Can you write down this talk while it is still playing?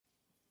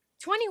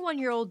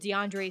21-year-old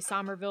DeAndre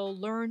Somerville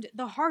learned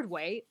the hard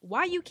way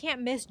why you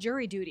can't miss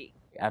jury duty.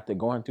 After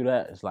going through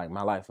that, it's like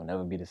my life will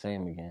never be the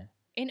same again.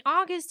 In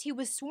August, he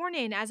was sworn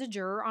in as a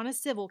juror on a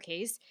civil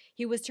case.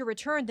 He was to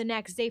return the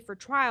next day for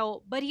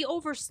trial, but he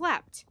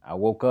overslept. I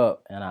woke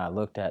up and I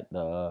looked at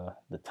the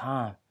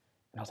time,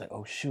 and I was like,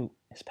 "Oh shoot,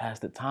 it's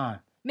past the time."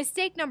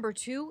 Mistake number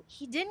two,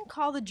 he didn't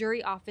call the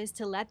jury office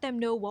to let them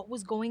know what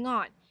was going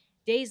on.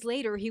 Days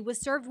later, he was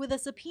served with a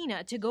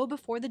subpoena to go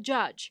before the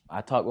judge.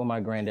 I talked with my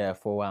granddad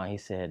for a while, and he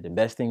said the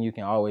best thing you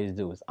can always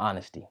do is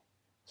honesty.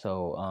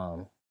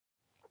 So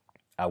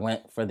I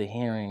went for the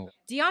hearing.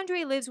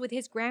 DeAndre lives with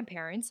his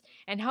grandparents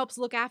and helps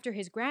look after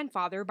his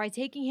grandfather by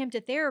taking him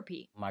to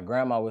therapy. My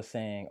grandma was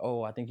saying,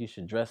 "Oh, I think you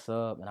should dress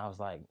up," and I was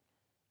like,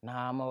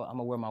 "Nah, I'm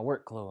gonna wear my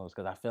work clothes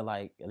because I feel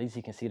like at least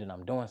he can see that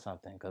I'm doing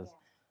something." Because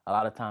a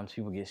lot of times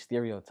people get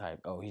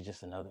stereotyped. Oh, he's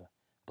just another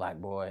black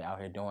boy out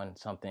here doing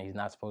something he's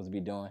not supposed to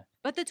be doing.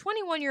 But the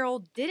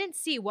 21-year-old didn't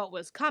see what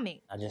was coming.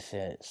 I just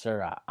said,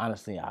 "Sir,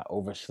 I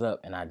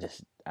overslept and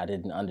I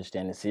didn't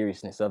understand the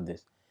seriousness of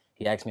this."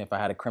 He asked me if I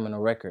had a criminal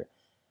record.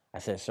 I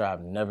said, "Sir,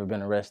 I've never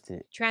been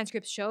arrested."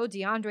 Transcripts show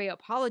DeAndre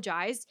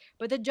apologized,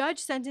 but the judge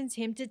sentenced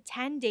him to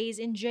 10 days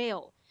in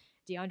jail.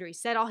 DeAndre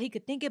said all he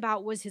could think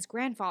about was his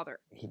grandfather.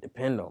 He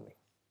depended on me.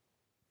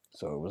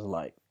 So it was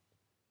like,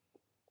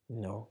 you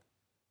know,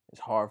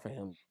 it's hard for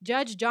him.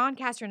 Judge John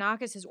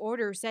Kastrenakis'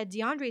 order said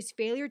DeAndre's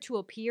failure to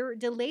appear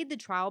delayed the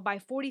trial by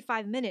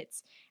 45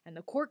 minutes, and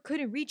the court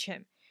couldn't reach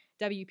him.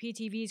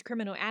 WPTV's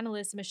criminal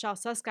analyst Michelle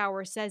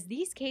Suskauer says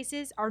these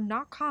cases are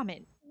not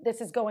common. This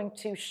is going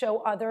to show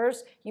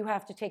others you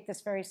have to take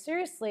this very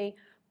seriously.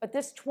 But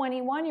this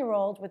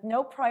 21-year-old with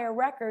no prior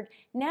record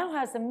now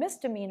has a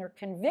misdemeanor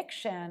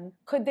conviction.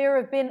 Could there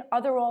have been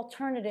other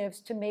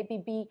alternatives to maybe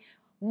be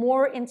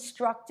more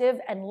instructive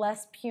and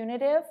less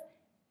punitive?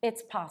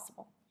 It's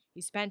possible.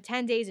 He spent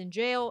 10 days in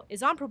jail,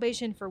 is on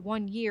probation for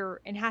 1 year,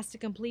 and has to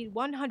complete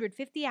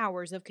 150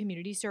 hours of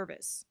community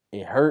service.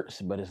 It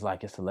hurts, but it's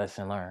like it's a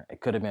lesson learned.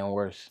 It could have been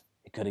worse.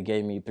 It could have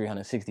gave me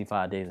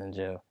 365 days in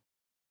jail.